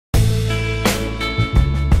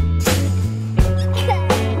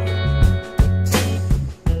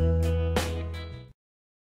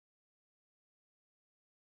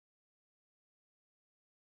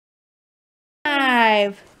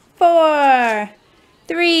4,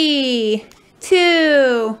 3,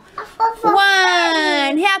 2,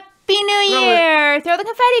 1. Happy New Year! Throw the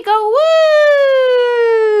confetti. Go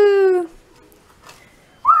woo!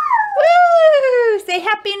 Woo! Say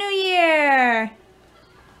Happy New Year!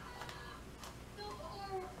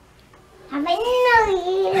 Happy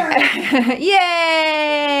New Year!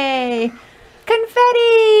 Yay!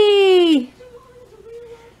 Confetti!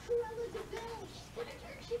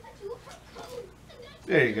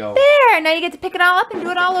 There you go. There! Now you get to pick it all up and do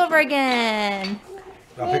it all over again.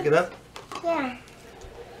 I'll pick it up. Yeah.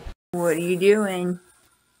 What are you doing?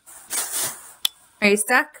 Are you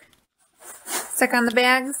stuck? Stuck on the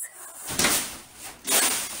bags?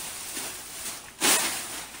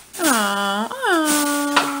 Aww,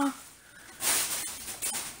 aww.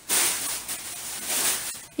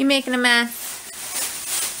 You making a mess?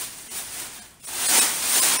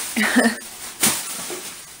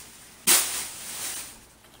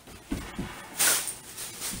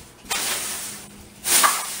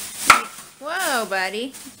 Whoa,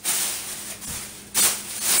 buddy.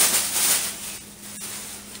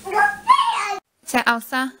 Is that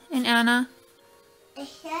Elsa and Anna?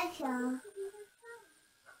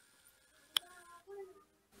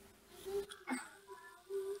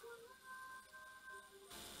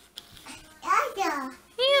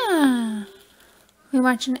 Yeah. We're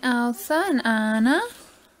watching Elsa and Anna.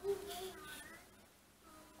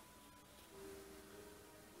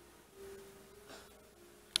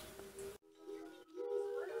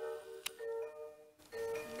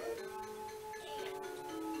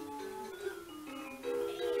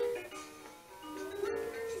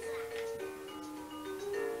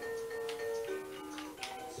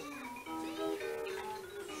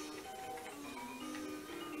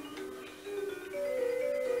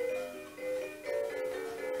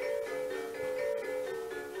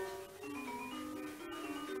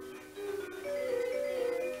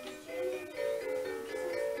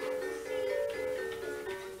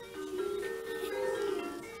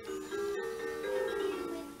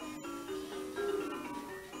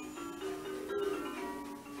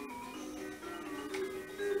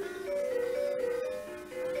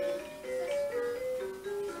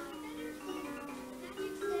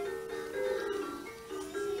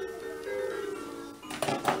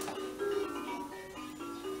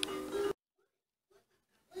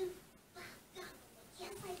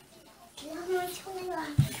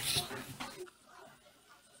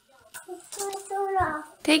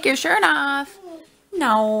 Take your shirt off.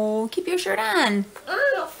 No, keep your shirt on.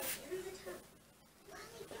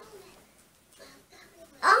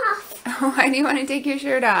 Why do you want to take your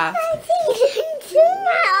shirt off? Don't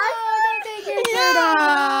take your shirt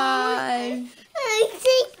off.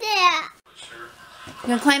 You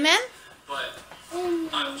gonna climb in?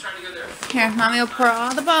 Here, Mommy will pour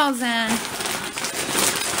all the balls in.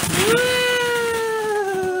 Woo!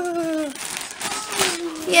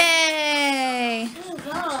 Yay!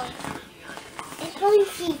 It's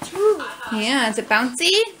bouncy too. Yeah, is it bouncy?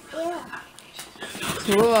 Yeah.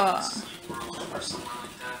 Cool.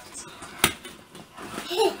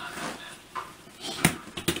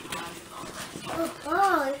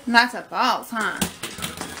 Oh, Lots of balls, huh?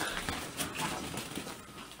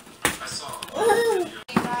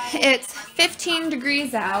 It's 15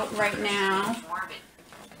 degrees out right now.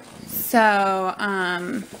 So,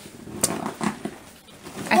 I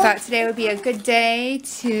thought today would be a good day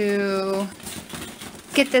to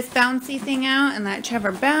get this bouncy thing out and let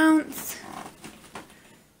Trevor bounce.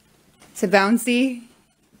 It's a bouncy.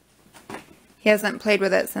 He hasn't played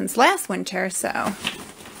with it since last winter, so.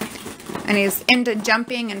 And he's into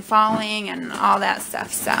jumping and falling and all that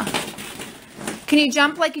stuff, so. Can you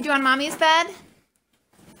jump like you do on Mommy's bed?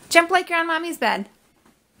 Jump like you're on Mommy's bed.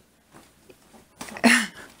 I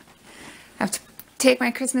have to take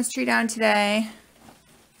my Christmas tree down today. Are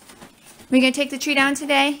we going to take the tree down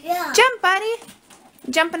today? Yeah. Jump, buddy.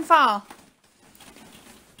 Jump and fall.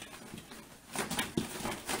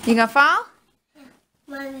 You going to fall?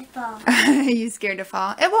 Mommy fall. You scared to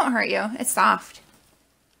fall? It won't hurt you. It's soft.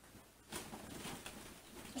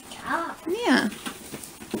 It's soft. Yeah.